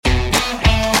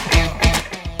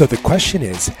So the question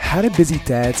is, how do busy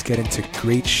dads get into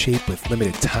great shape with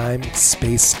limited time,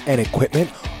 space, and equipment,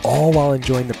 all while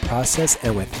enjoying the process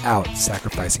and without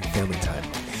sacrificing family time?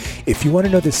 If you want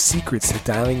to know the secrets to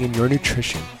dialing in your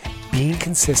nutrition, being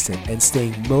consistent, and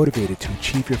staying motivated to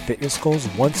achieve your fitness goals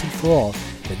once and for all,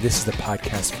 then this is the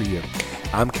podcast for you.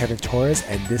 I'm Kevin Torres,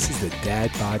 and this is the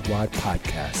Dad Bod Wad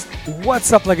Podcast.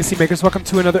 What's up, Legacy Makers? Welcome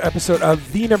to another episode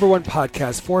of the number one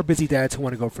podcast for busy dads who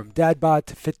want to go from dad bod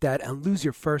to fit dad and lose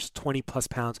your first 20 plus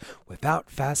pounds without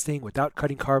fasting, without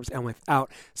cutting carbs, and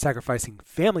without sacrificing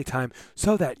family time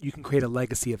so that you can create a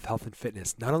legacy of health and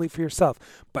fitness, not only for yourself,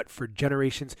 but for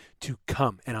generations to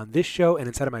come. And on this show and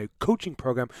inside of my coaching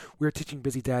program, we're teaching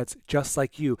busy dads just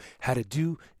like you how to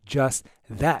do just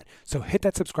that. So hit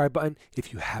that subscribe button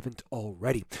if you haven't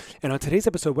already. And on today's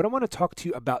episode, what I want to talk to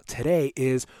you about today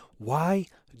is why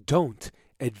don't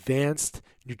advanced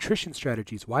nutrition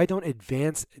strategies, why don't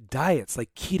advanced diets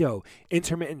like keto,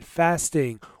 intermittent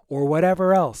fasting, or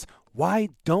whatever else, why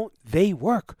don't they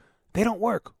work? They don't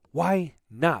work. Why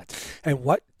not? And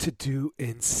what to do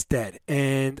instead.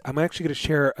 And I'm actually going to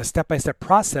share a step-by-step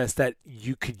process that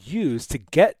you could use to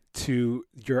get to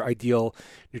your ideal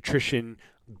nutrition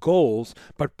goals.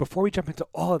 But before we jump into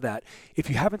all of that, if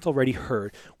you haven't already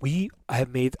heard, we have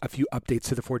made a few updates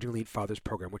to the Forging Elite Fathers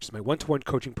program, which is my one-to-one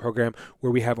coaching program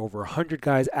where we have over 100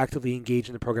 guys actively engaged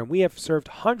in the program. We have served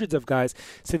hundreds of guys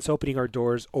since opening our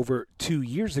doors over 2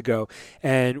 years ago.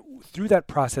 And through that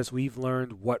process, we've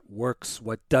learned what works,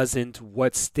 what doesn't,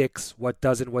 what sticks, what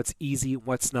doesn't, what's easy,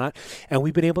 what's not. And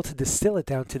we've been able to distill it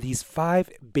down to these 5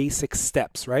 basic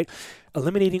steps, right?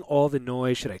 Eliminating all the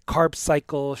noise. Should I carb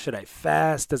cycle? Should I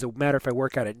fast? Does it matter if I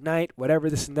work out at night? Whatever,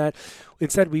 this and that.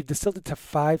 Instead, we've distilled it to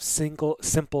 5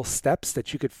 simple steps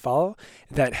that you could follow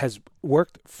that has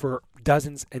worked for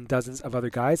dozens and dozens of other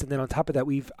guys. And then on top of that,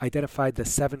 we've identified the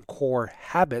 7 core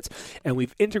habits, and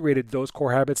we've integrated those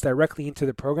core habits directly into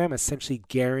the program, essentially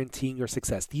guaranteeing your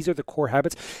success. These are the core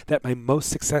habits that my most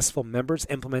successful members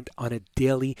implement on a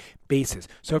daily basis.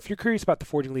 So if you're curious about the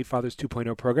Forging Elite Fathers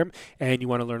 2.0 program and you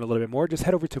want to learn a little bit more, just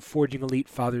head over to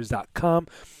forgingelitefathers.com.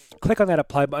 Click on that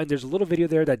apply button. There's a little video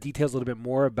there that details a little bit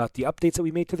more about the updates that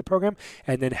we made to the program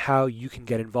and then how you can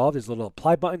get involved. There's a little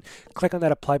apply button. Click on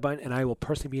that apply button and I will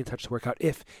personally be in touch to work out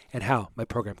if and how my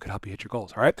program could help you hit your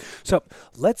goals. All right. So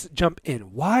let's jump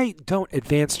in. Why don't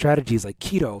advanced strategies like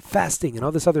keto, fasting, and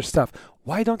all this other stuff,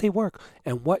 why don't they work?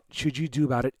 And what should you do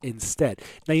about it instead?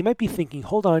 Now you might be thinking,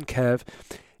 hold on, Kev,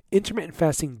 intermittent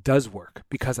fasting does work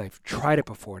because I've tried it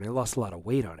before and I lost a lot of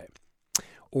weight on it.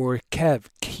 Or Kev,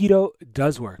 keto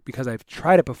does work because I've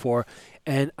tried it before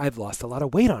and I've lost a lot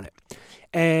of weight on it.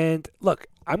 And look,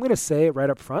 I'm going to say right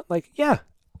up front, like, yeah,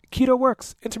 keto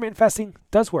works. Intermittent fasting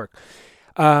does work.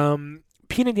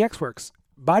 P90X works.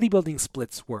 Bodybuilding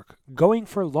splits work. Going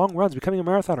for long runs, becoming a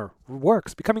marathoner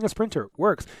works. Becoming a sprinter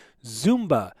works.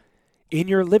 Zumba in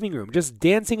your living room, just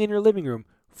dancing in your living room,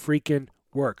 freaking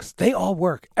works. They all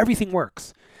work. Everything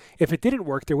works. If it didn't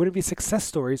work, there wouldn't be success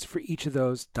stories for each of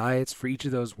those diets, for each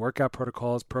of those workout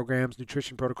protocols, programs,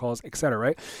 nutrition protocols, etc.,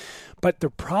 right? But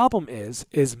the problem is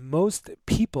most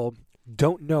people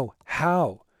don't know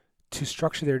how to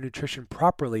structure their nutrition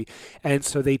properly. And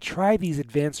so they try these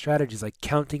advanced strategies like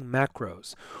counting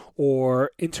macros or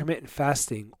intermittent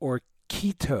fasting or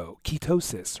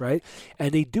ketosis, right?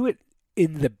 And they do it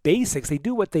in the basics. They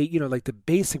do what they, like the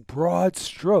basic broad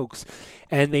strokes,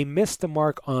 and they miss the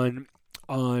mark on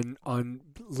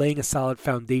laying a solid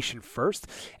foundation first,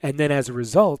 and then as a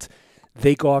result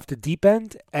they go off the deep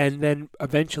end, and then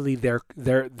eventually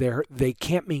they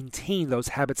can't maintain those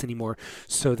habits anymore,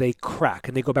 so they crack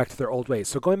and they go back to their old ways.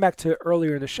 So going back to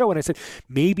earlier in the show when I said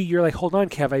maybe you're like, hold on,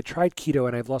 Kev, I tried keto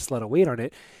and I've lost a lot of weight on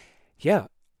it. Yeah,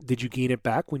 did you gain it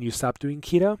back when you stopped doing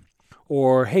keto?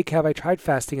 Or, hey, Kev, I tried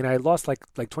fasting and I lost like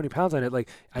 20 pounds on it. Like,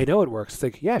 I know it works. It's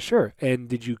like, yeah, sure. And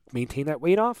did you maintain that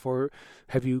weight off, or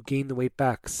have you gained the weight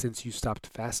back since you stopped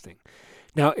fasting?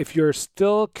 Now, if you're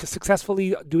still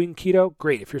successfully doing keto,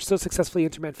 great. If you're still successfully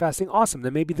intermittent fasting, awesome.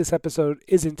 Then maybe this episode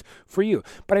isn't for you.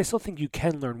 But I still think you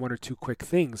can learn 1 or 2 quick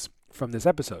things from this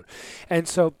episode. And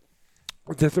so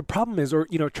the problem is,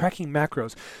 tracking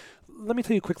macros. Let me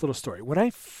tell you a quick little story. When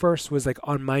I first was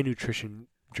on my nutrition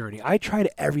journey, I tried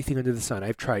everything under the sun.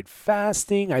 I've tried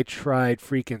fasting. I tried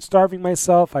freaking starving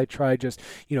myself. I tried just,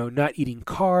 not eating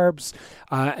carbs.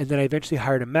 And then I eventually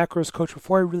hired a macros coach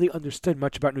before I really understood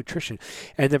much about nutrition.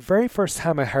 And the very first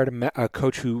time I hired a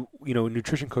coach who, a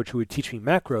nutrition coach who would teach me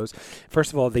macros,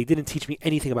 first of all, they didn't teach me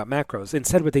anything about macros.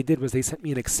 Instead, what they did was they sent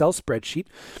me an Excel spreadsheet.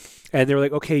 And they were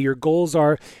like, okay, your goals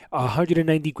are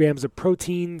 190 grams of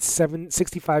protein,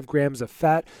 65 grams of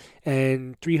fat,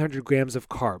 and 300 grams of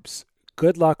carbs.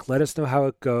 good luck. Let us know how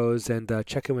it goes and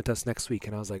check in with us next week.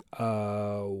 And I was like,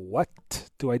 what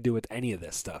do I do with any of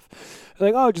this stuff?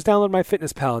 They're like, oh, just download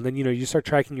MyFitnessPal. And then, you start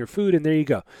tracking your food and there you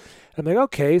go. I'm like,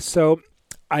 okay. So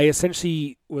I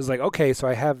essentially was like, okay, so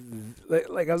I have, I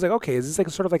was like, okay, is this like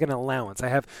sort of like an allowance? I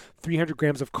have 300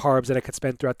 grams of carbs that I could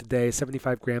spend throughout the day,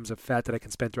 75 grams of fat that I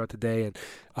can spend throughout the day, and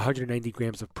 190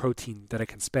 grams of protein that I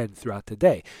can spend throughout the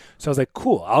day. So I was like,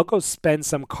 cool, I'll go spend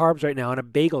some carbs right now on a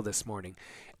bagel this morning.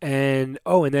 And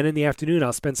then in the afternoon,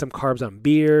 I'll spend some carbs on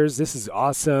beers. This is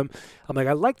awesome. I'm like,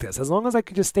 I like this. As long as I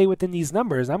could just stay within these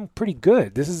numbers, I'm pretty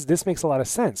good. This makes a lot of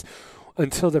sense.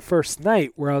 Until the first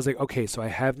night where I was like, okay, so I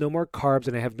have no more carbs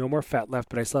and I have no more fat left,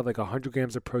 but I still have like 100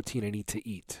 grams of protein I need to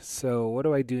eat. So what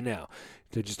do I do now?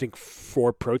 To just drink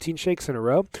 4 protein shakes in a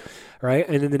row, right?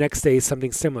 And then the next day,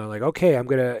 something similar. Like, okay, I'm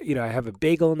going to, I have a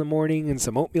bagel in the morning and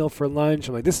some oatmeal for lunch.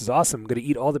 I'm like, this is awesome. I'm going to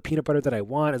eat all the peanut butter that I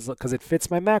want because it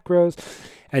fits my macros.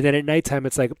 And then at nighttime,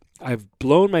 it's like, I've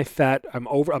blown my fat. I'm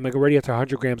like already at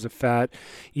 100 grams of fat.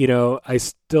 I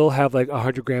still have like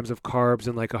 100 grams of carbs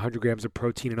and like 100 grams of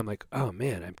protein. And I'm like, oh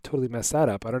man, I'm totally messed that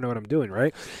up. I don't know what I'm doing,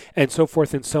 right? And so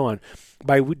forth and so on.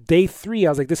 By day 3, I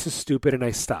was like, this is stupid. And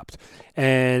I stopped.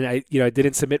 And I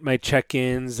didn't submit my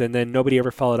check-ins, and then nobody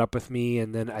ever followed up with me.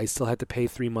 And then I still had to pay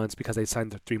 3 months because I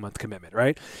signed the 3-month commitment,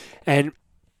 right? And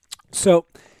so,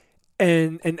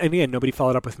 and again, nobody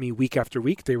followed up with me week after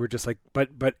week. They were just like,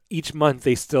 but each month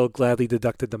they still gladly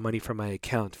deducted the money from my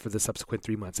account for the subsequent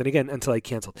 3 months. And again, until I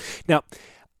canceled. Now,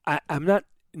 I'm not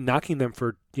knocking them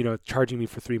for, charging me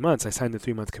for 3 months. I signed the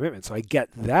 3-month commitment. So I get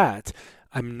that.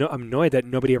 I'm annoyed that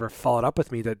nobody ever followed up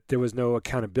with me, that there was no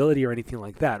accountability or anything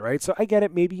like that, right? So I get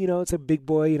it. Maybe, it's a big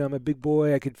boy. I'm a big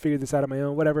boy. I could figure this out on my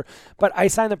own, whatever. But I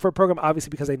signed up for a program, obviously,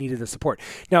 because I needed the support.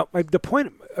 Now, the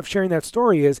point of sharing that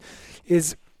story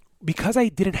is because I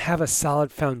didn't have a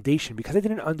solid foundation, because I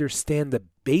didn't understand the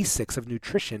basics of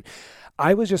nutrition,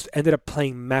 I was just ended up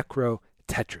playing macro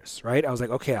Tetris, right? I was like,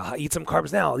 okay, I'll eat some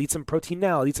carbs now, I'll eat some protein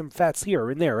now, I'll eat some fats here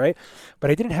or in there, right? But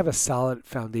I didn't have a solid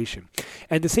foundation.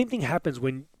 And the same thing happens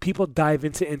when people dive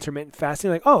into intermittent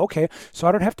fasting, like, oh, okay, so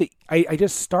I don't have to, I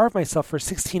just starve myself for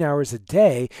 16 hours a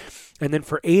day, and then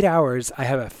for 8 hours, I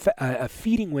have a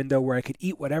feeding window where I could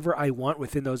eat whatever I want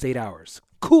within those 8 hours.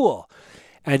 Cool.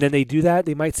 And then they do that.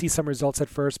 They might see some results at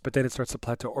first, but then it starts to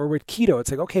plateau. Or with keto,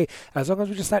 it's like, okay, as long as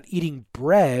we're just not eating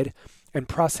bread and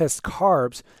processed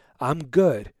carbs, I'm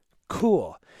good.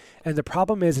 Cool. And the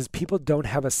problem is people don't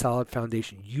have a solid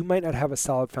foundation. You might not have a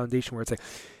solid foundation where it's like,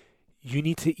 you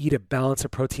need to eat a balance of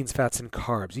proteins, fats, and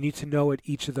carbs. You need to know what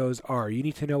each of those are. You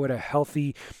need to know what a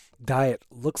healthy diet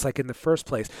looks like in the first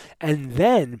place. And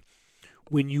then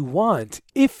if you want,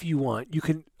 you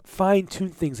can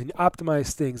fine-tune things and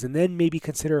optimize things, and then maybe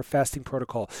consider a fasting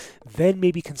protocol, then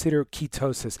maybe consider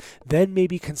ketosis, then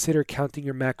maybe consider counting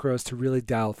your macros to really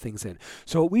dial things in.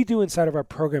 So what we do inside of our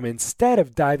program, instead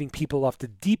of diving people off the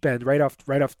deep end, right off,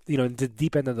 into the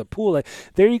deep end of the pool, like,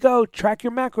 there you go, track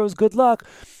your macros, good luck.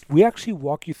 We actually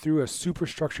walk you through a super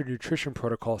structured nutrition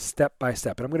protocol step by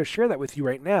step. And I'm going to share that with you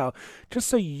right now, just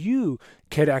so you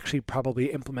could actually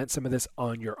probably implement some of this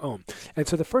on your own. And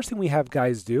so the first thing we have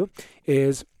guys do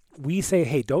is we say,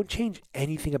 hey, don't change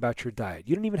anything about your diet.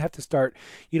 You don't even have to start,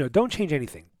 don't change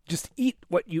anything. Just eat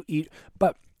what you eat,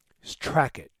 but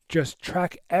track it. Just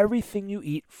track everything you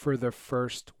eat for the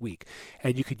first week.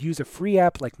 And you could use a free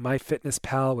app like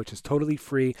MyFitnessPal, which is totally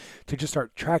free, to just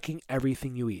start tracking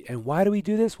everything you eat. And why do we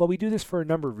do this? Well, we do this for a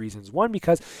number of reasons. One,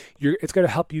 because it's going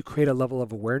to help you create a level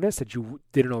of awareness that you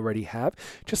didn't already have.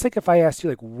 Just like if I asked you,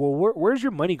 like, well, where's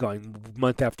your money going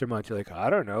month after month? You're like, I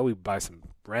don't know. We buy some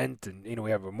rent and,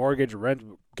 we have a mortgage, rent,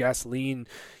 gasoline,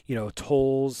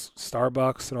 tolls,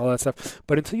 Starbucks and all that stuff.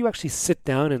 But until you actually sit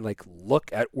down and like look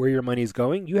at where your money is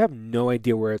going, you have no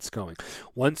idea where it's going.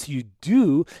 Once you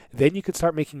do, then you could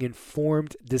start making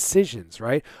informed decisions,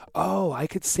 right? Oh, I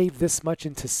could save this much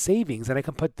into savings, and I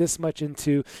can put this much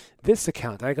into this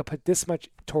account. I can put this much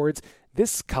towards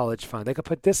this college fund. I could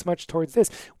put this much towards this.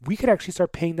 We could actually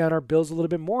start paying down our bills a little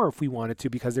bit more if we wanted to,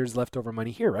 because there's leftover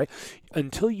money here, right?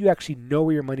 Until you actually know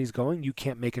where your money's going, you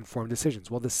can't make informed decisions.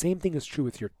 Well, the same thing is true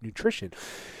with your nutrition.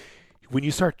 When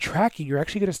you start tracking, you're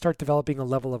actually going to start developing a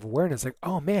level of awareness, like,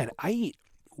 oh man, I eat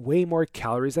way more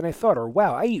calories than I thought, or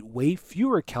wow, I eat way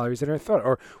fewer calories than I thought,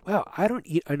 or wow, I don't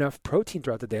eat enough protein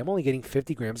throughout the day. I'm only getting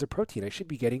 50 grams of protein. I should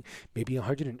be getting maybe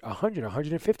 100,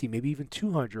 150, maybe even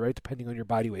 200, right? Depending on your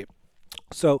body weight.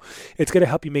 So it's going to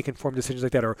help you make informed decisions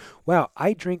like that. Or, wow,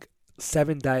 I drink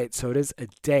 7 diet sodas a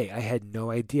day. I had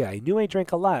no idea. I knew I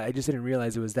drank a lot. I just didn't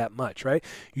realize it was that much, right?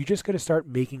 You're just going to start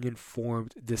making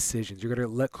informed decisions. You're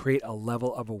going to create a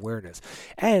level of awareness.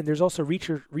 And there's also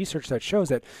research that shows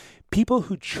that people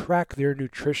who track their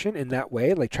nutrition in that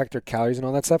way, like track their calories and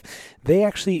all that stuff, they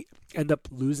actually end up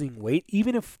losing weight,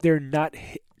 even if they're not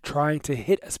trying to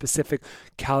hit a specific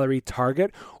calorie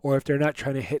target, or if they're not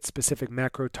trying to hit specific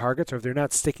macro targets, or if they're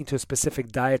not sticking to a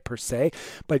specific diet per se.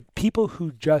 But people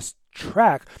who just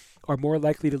track are more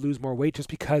likely to lose more weight just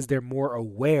because they're more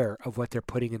aware of what they're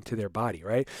putting into their body,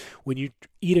 right? When you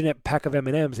eat a pack of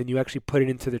M&Ms and you actually put it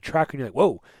into the tracker and you're like,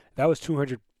 whoa, that was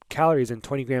 200 calories and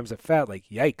 20 grams of fat, like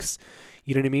yikes.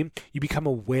 You know what I mean? You become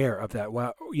aware of that.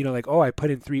 Well, like, oh, I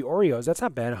put in 3 Oreos. That's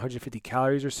not bad, 150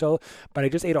 calories or so. But I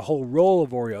just ate a whole roll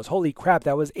of Oreos. Holy crap,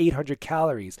 that was 800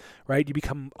 calories, right? You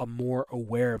become more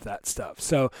aware of that stuff.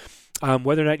 So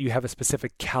whether or not you have a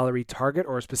specific calorie target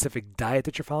or a specific diet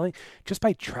that you're following, just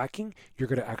by tracking, you're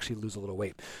going to actually lose a little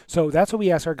weight. So that's what we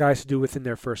ask our guys to do within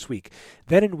their first week.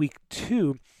 Then in week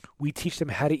 2, we teach them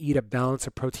how to eat a balance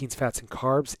of proteins, fats, and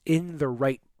carbs in the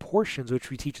right portions, which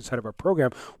we teach inside of our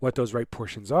program, what those right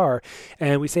portions are.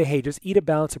 And we say, hey, just eat a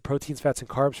balance of proteins, fats, and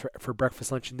carbs for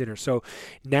breakfast, lunch, and dinner. So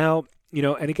now,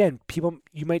 and again, people,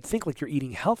 you might think like you're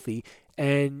eating healthy,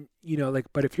 and,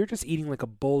 but if you're just eating like a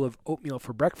bowl of oatmeal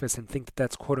for breakfast and think that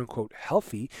that's quote unquote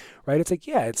healthy, right? It's like,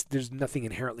 yeah, there's nothing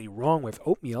inherently wrong with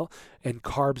oatmeal and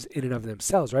carbs in and of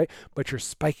themselves, right? But you're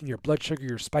spiking your blood sugar,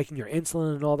 you're spiking your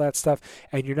insulin and all that stuff,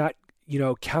 and you're not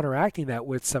counteracting that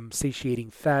with some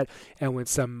satiating fat and with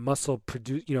some muscle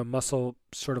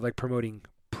sort of like promoting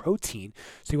protein.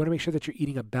 So you want to make sure that you're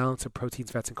eating a balance of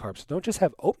proteins, fats, and carbs. So don't just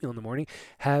have oatmeal in the morning.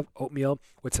 Have oatmeal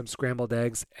with some scrambled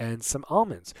eggs and some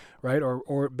almonds, right?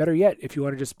 Or better yet, if you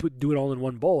want to just do it all in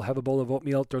one bowl, have a bowl of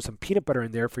oatmeal, throw some peanut butter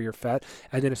in there for your fat,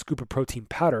 and then a scoop of protein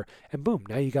powder, and boom,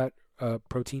 now you got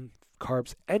protein,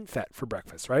 carbs, and fat for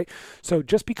breakfast, right? So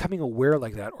just becoming aware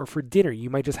like that. Or for dinner, you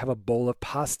might just have a bowl of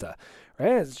pasta,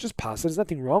 right? It's just pasta. There's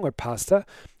nothing wrong with pasta,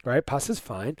 right? Pasta's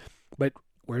fine, but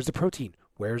where's the protein?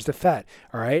 Where's the fat?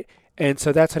 All right. And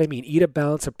so that's what I mean. Eat a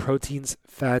balance of proteins,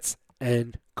 fats,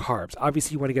 and carbs.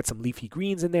 Obviously, you want to get some leafy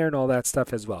greens in there and all that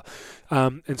stuff as well.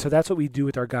 And so that's what we do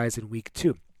with our guys in week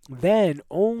 2. Then,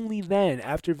 only then,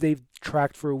 after they've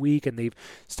tracked for a week and they've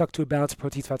stuck to a balance of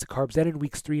proteins, fats, and carbs, then in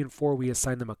weeks 3 and 4, we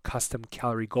assign them a custom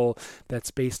calorie goal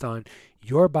that's based on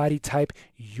your body type,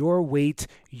 your weight,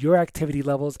 your activity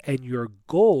levels, and your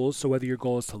goals. So whether your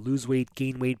goal is to lose weight,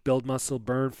 gain weight, build muscle,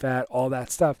 burn fat, all that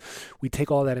stuff, we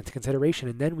take all that into consideration,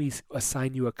 and then we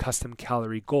assign you a custom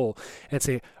calorie goal and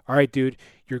say, all right, dude,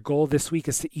 your goal this week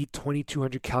is to eat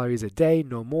 2,200 calories a day,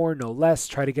 no more, no less.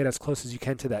 Try to get as close as you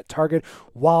can to that target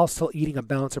while still eating a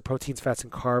balance of proteins, fats,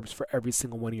 and carbs for every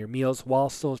single one of your meals, while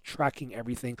still tracking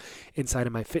everything inside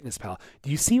of MyFitnessPal.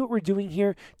 Do you see what we're doing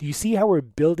here? Do you see how we're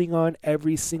building on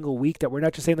every single week, that we're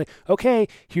not just saying like, okay,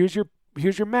 here's your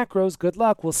macros, good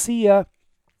luck, we'll see ya,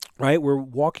 right? We're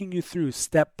walking you through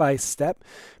step by step.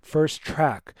 First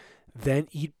track, then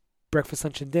eat breakfast,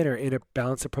 lunch, and dinner in a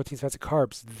balance of proteins, fats, and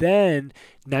carbs. Then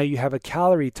now you have a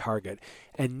calorie target.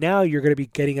 And now you're going to be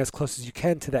getting as close as you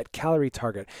can to that calorie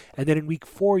target. And then in week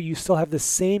 4, you still have the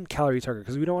same calorie target,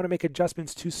 because we don't want to make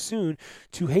adjustments too soon,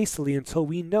 too hastily, until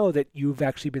we know that you've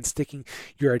actually been sticking,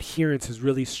 your adherence is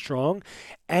really strong,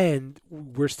 and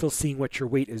we're still seeing what your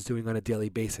weight is doing on a daily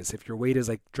basis. If your weight is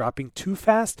like dropping too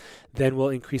fast, then we'll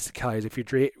increase the calories. If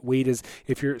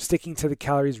if you're sticking to the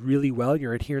calories really well,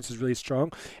 your adherence is really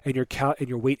strong, and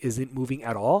your weight isn't moving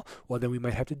at all, well, then we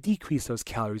might have to decrease those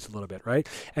calories a little bit, right?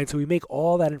 And so we make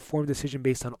all that informed decision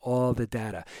based on all the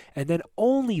data. And then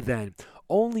only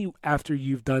after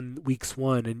you've done weeks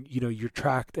 1 and you're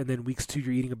tracked, and then weeks 2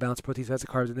 you're eating a balanced proteins, fats, and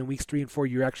carbs, and then weeks 3 and 4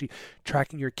 you're actually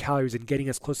tracking your calories and getting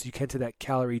as close as you can to that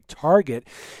calorie target.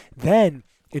 Then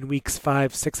in weeks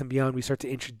 5, 6, and beyond, we start to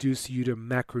introduce you to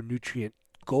macronutrient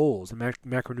goals and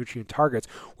macronutrient targets,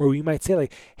 where we might say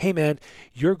like, hey man,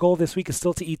 your goal this week is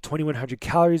still to eat 2,100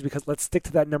 calories, because let's stick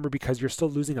to that number, because you're still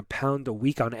losing a pound a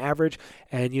week on average,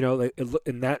 and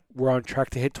in that we're on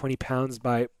track to hit 20 pounds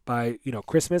by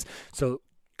Christmas. So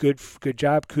good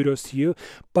job, kudos to you.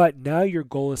 But now your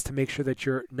goal is to make sure that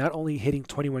you're not only hitting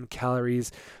 2,100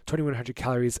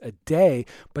 calories a day,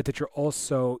 but that you're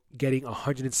also getting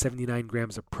 179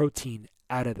 grams of protein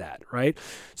out of that, right?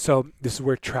 So this is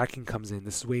where tracking comes in.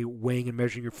 This is where weighing and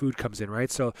measuring your food comes in, right?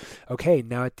 So, okay,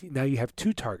 now you have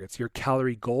 2 targets, your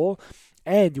calorie goal,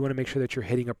 and you want to make sure that you're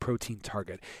hitting a protein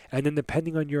target. And then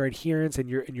depending on your adherence and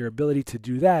your ability to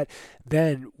do that,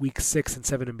 then week 6 and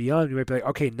 7 and beyond, you might be like,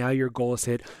 okay, now your goal is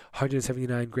to hit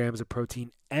 179 grams of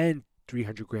protein and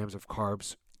 300 grams of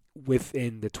carbs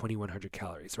within the 2100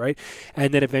 calories, right?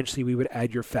 And then eventually we would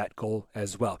add your fat goal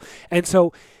as well. And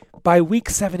so by week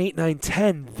 7, 8, 9,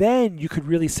 10, then you could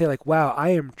really say like, wow, I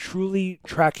am truly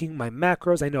tracking my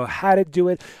macros. I know how to do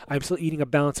it. I'm still eating a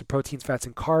balance of proteins, fats,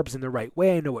 and carbs in the right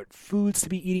way. I know what foods to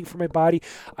be eating for my body.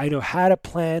 I know how to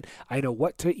plan. I know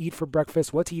what to eat for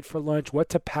breakfast, what to eat for lunch, what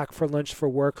to pack for lunch for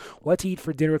work, what to eat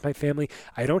for dinner with my family.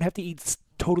 I don't have to eat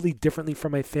totally differently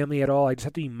from my family at all. I just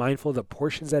have to be mindful of the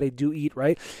portions that I do eat,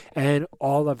 right? And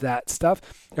all of that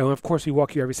stuff. And of course, we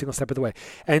walk you every single step of the way.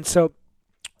 And so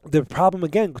the problem,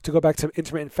 again, to go back to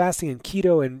intermittent fasting and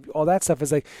keto and all that stuff,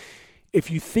 is like,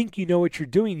 if you think you know what you're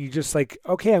doing, you just like,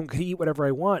 okay, I'm going to eat whatever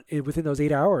I want within those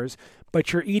 8 hours,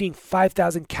 but you're eating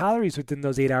 5,000 calories within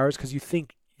those 8 hours because you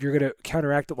think you're going to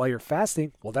counteract it while you're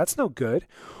fasting. Well, that's no good.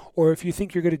 Or if you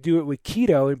think you're going to do it with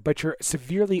keto, but you're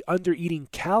severely under eating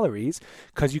calories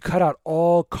because you cut out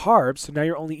all carbs, so now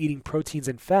you're only eating proteins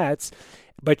and fats,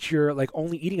 but you're like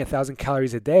only eating 1,000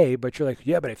 calories a day, but you're like,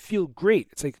 yeah, but I feel great.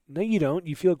 It's like, no, you don't.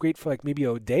 You feel great for like maybe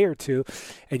a day or two,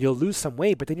 and you'll lose some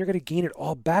weight, but then you're going to gain it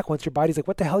all back once your body's like,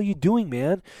 what the hell are you doing,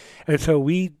 man? And so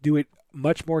we do it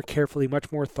much more carefully, much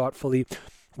more thoughtfully,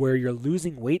 where you're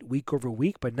losing weight week over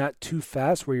week, but not too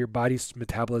fast where your body's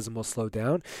metabolism will slow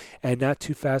down, and not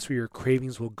too fast where your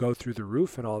cravings will go through the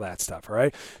roof and all that stuff, all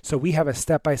right? So we have a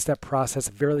step-by-step process,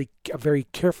 a very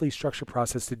carefully structured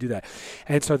process to do that.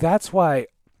 And so that's why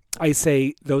I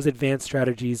say those advanced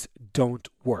strategies don't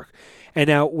work. And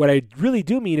now what I really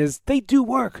do mean is they do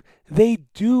work. They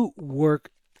do work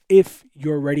if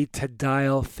you're ready to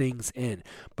dial things in.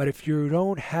 But if you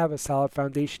don't have a solid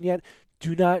foundation yet,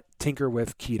 do not tinker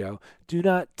with keto. Do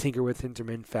not tinker with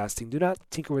intermittent fasting. Do not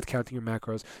tinker with counting your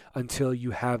macros until you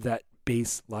have that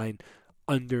baseline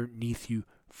underneath you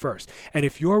first. And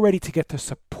if you're ready to get the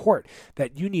support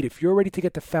that you need, if you're ready to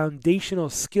get the foundational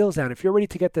skills down, if you're ready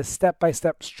to get the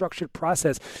step-by-step structured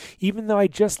process, even though I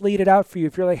just laid it out for you,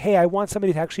 if you're like, hey, I want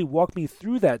somebody to actually walk me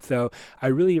through that though, I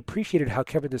really appreciated how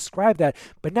Kevin described that,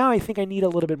 but now I think I need a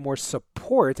little bit more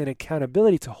support and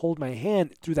accountability to hold my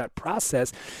hand through that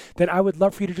process, then I would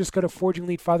love for you to just go to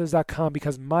forgingelitefathers.com,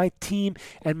 because my team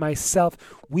and myself,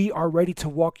 we are ready to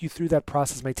walk you through that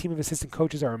process. My team of assistant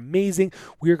coaches are amazing.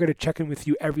 We are going to check in with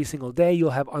you every single day.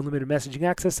 You'll have unlimited messaging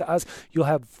access to us. You'll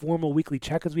have formal weekly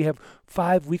check-ins. We have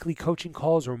 5 weekly coaching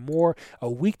calls or more a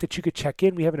week that you could check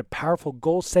in. We have a powerful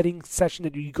goal-setting session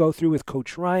that you go through with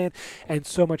Coach Ryan, and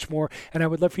so much more. And I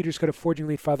would love for you to just go to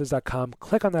forgingelitefathers.com,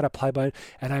 click on that apply button,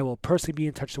 and I will personally be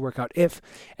in touch to work out if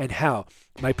and how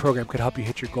my program could help you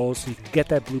hit your goals, so you can get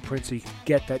that blueprint, so you can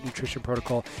get that nutrition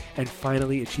protocol, and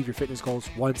finally achieve your fitness goals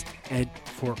once and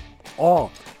for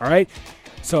all. All right?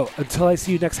 So until I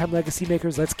see you next time, Legacy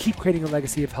Makers, let's keep creating a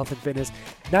legacy of health and fitness,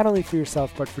 not only for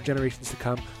yourself, but for generations to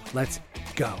come. Let's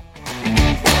go.